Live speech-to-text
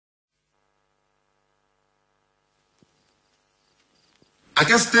I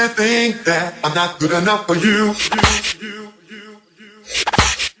guess they think that I'm not good enough for you.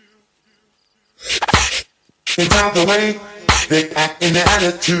 Can't tell the way they act in their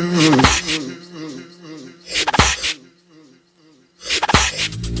attitude.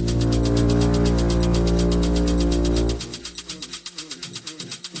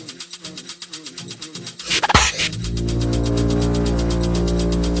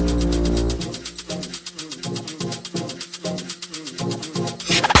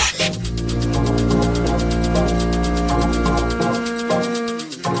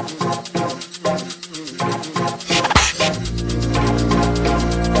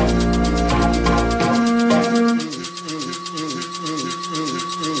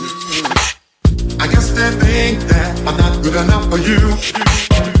 Enough for you.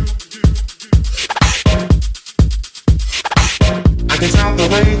 I can tell the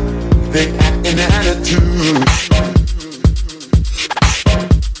way they act in their attitude.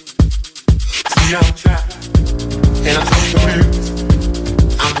 See, I'm trapped and I'm so confused.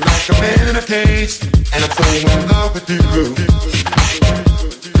 I'm like a man in a cage and I'm so in love with you.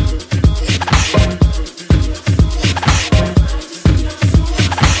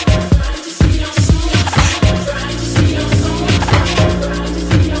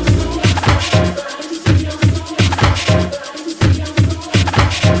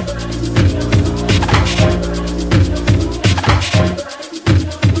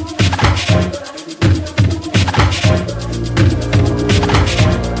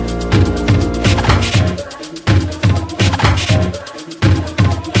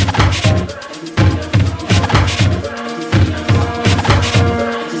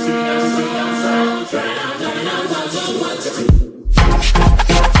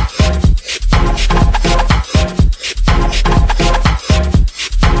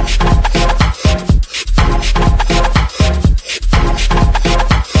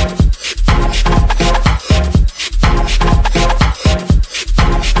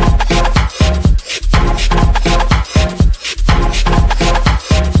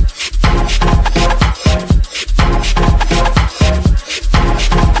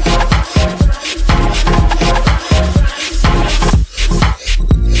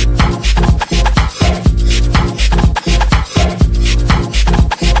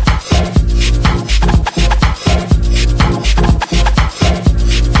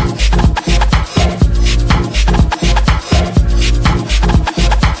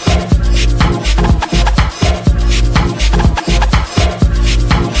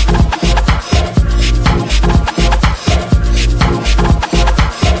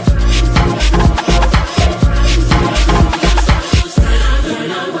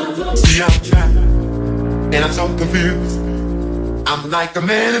 Like a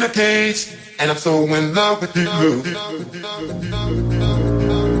man in a cage, and I'm so in love with you.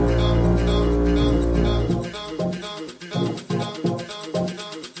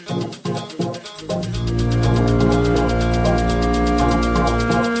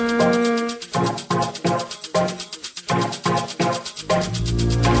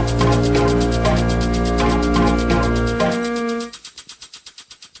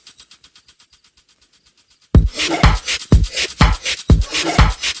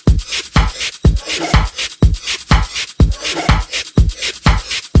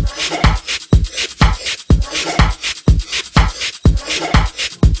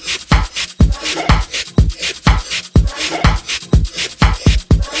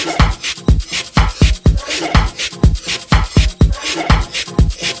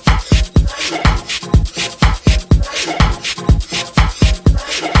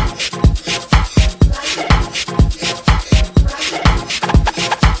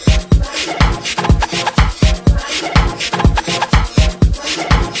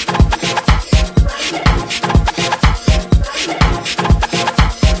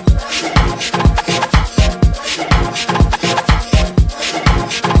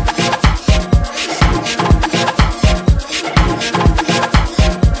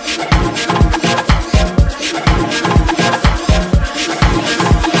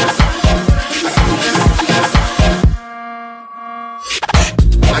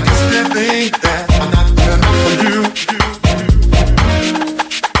 Think that I'm not good enough for you.